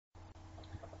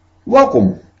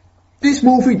Welcome! This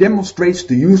movie demonstrates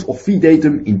the use of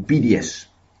VDatum in PDS.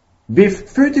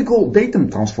 With vertical datum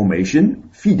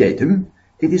transformation, VDatum,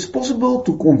 it is possible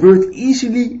to convert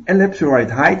easily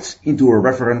ellipsoid heights into a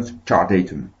reference chart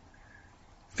datum.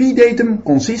 VDatum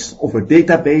consists of a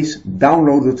database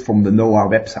downloaded from the NOAA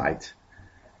website.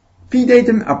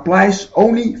 VDatum applies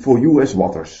only for US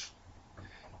waters.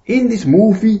 In this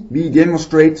movie we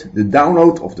demonstrate the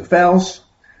download of the files,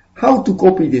 how to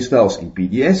copy these files in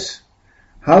PDS,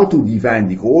 how to define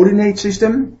the coordinate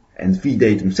system and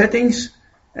VDatum settings,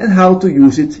 and how to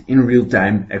use it in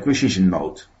real-time acquisition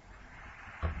mode.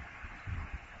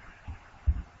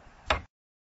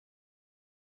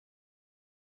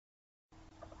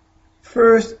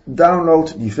 First,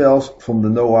 download the files from the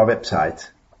NOAA website.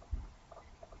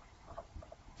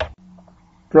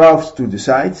 Browse to the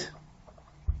site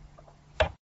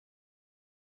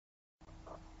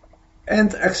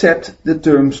and accept the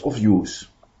terms of use.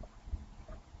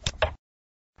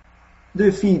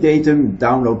 The VDatum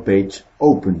download page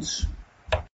opens.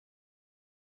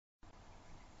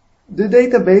 The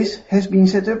database has been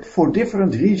set up for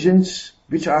different regions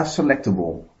which are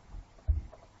selectable.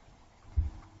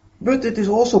 But it is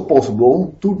also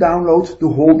possible to download the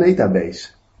whole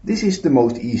database. This is the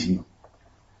most easy.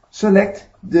 Select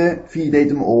the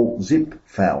VDatum all zip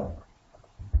file.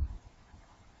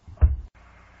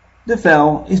 The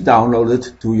file is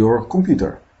downloaded to your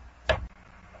computer.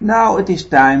 Now it is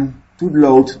time to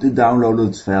load the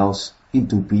downloaded files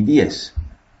into PDS.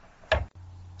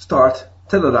 Start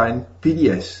Teledyne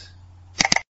PDS.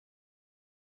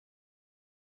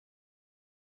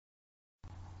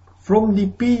 From the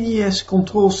PDS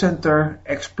Control Center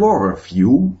Explorer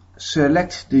view,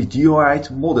 select the Geoid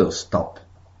Models tab.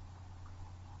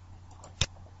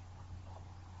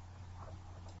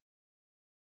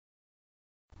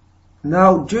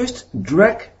 Now just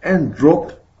drag and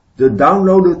drop the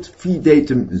downloaded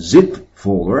VDatum zip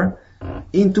folder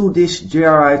into this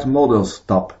Geoid Models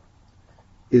tab.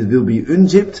 It will be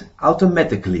unzipped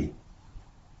automatically.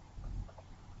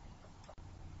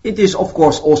 It is of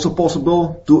course also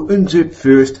possible to unzip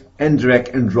first and drag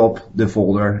and drop the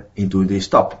folder into this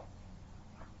tab.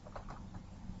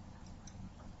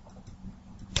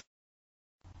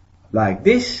 Like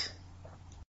this.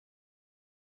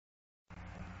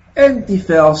 And the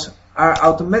files are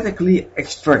automatically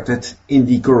extracted in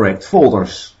the correct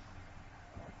folders.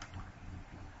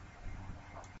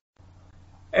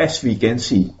 As we can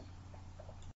see.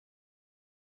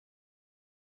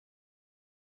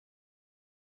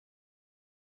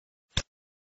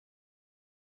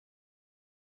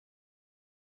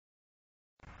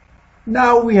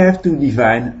 Now we have to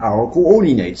define our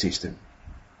coordinate system.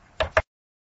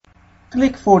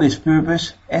 Click for this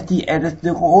purpose at the Edit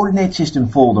the Coordinate System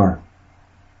folder.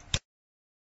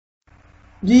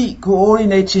 The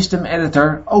Coordinate System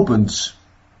Editor opens.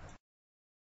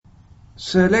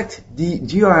 Select the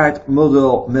Geoid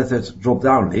Model Method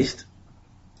drop-down list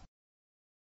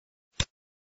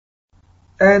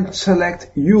and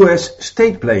select US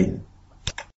State Plane.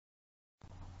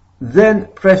 Then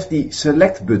press the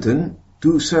Select button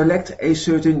to select a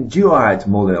certain geoid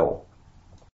model.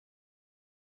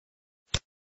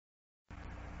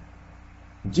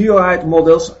 Geoid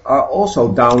models are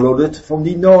also downloaded from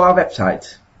the NOAA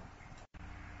website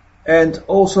and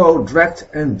also dragged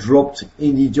and dropped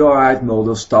in the Geoid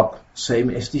Models tab,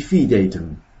 same as the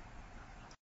VDatum.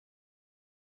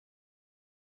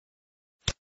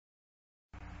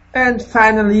 And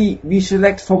finally, we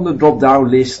select from the drop-down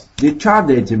list the chart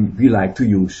datum we like to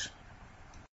use.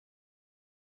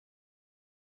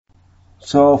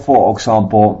 So, for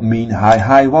example, mean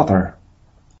high water.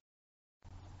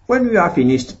 When we are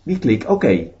finished, we click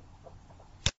OK.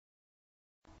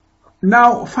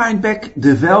 Now find back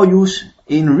the values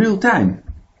in real time.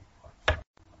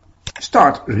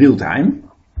 Start real time.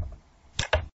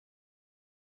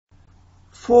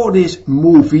 For this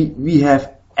movie we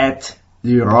have add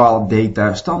the raw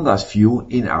data standard view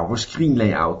in our screen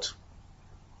layout.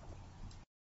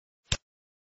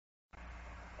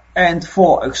 And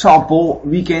for example,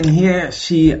 we can here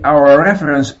see our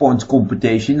reference point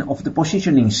computation of the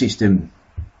positioning system.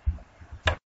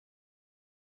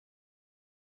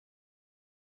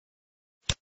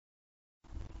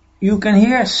 You can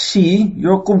here see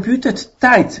your computed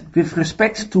tide with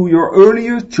respect to your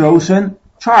earlier chosen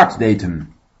chart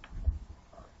datum.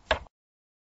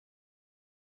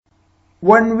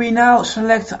 When we now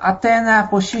select antenna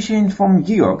position from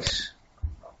Geox,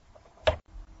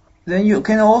 then you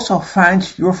can also find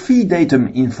your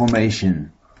VDatum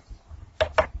information.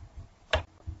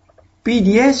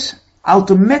 PDS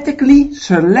automatically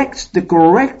selects the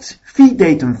correct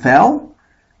VDatum file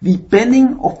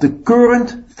depending on the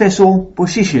current vessel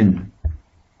position.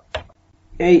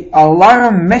 A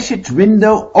alarm message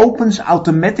window opens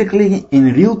automatically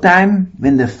in real time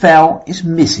when the file is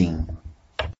missing.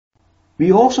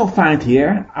 We also find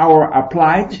here our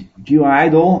applied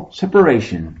geoidal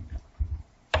separation.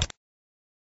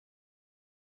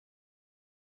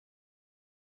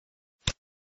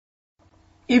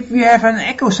 If we have an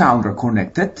echo sounder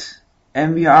connected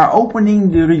and we are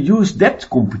opening the reduced depth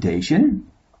computation,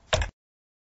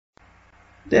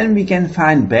 then we can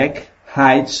find back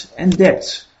heights and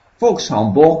depths. For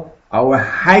example, our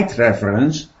height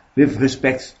reference with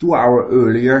respect to our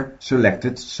earlier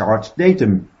selected charge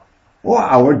datum, or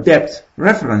our depth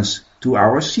reference to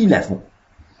our sea level.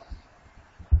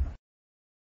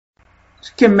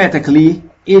 Schematically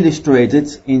illustrated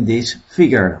in this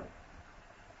figure.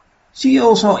 See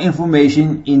also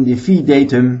information in the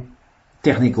VDatum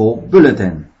technical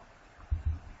bulletin.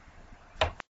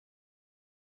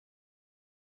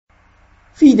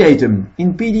 VDatum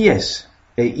in PDS,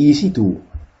 a easy tool.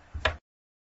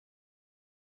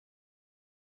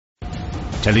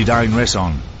 Teledyne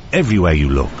Reson, everywhere you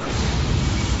look.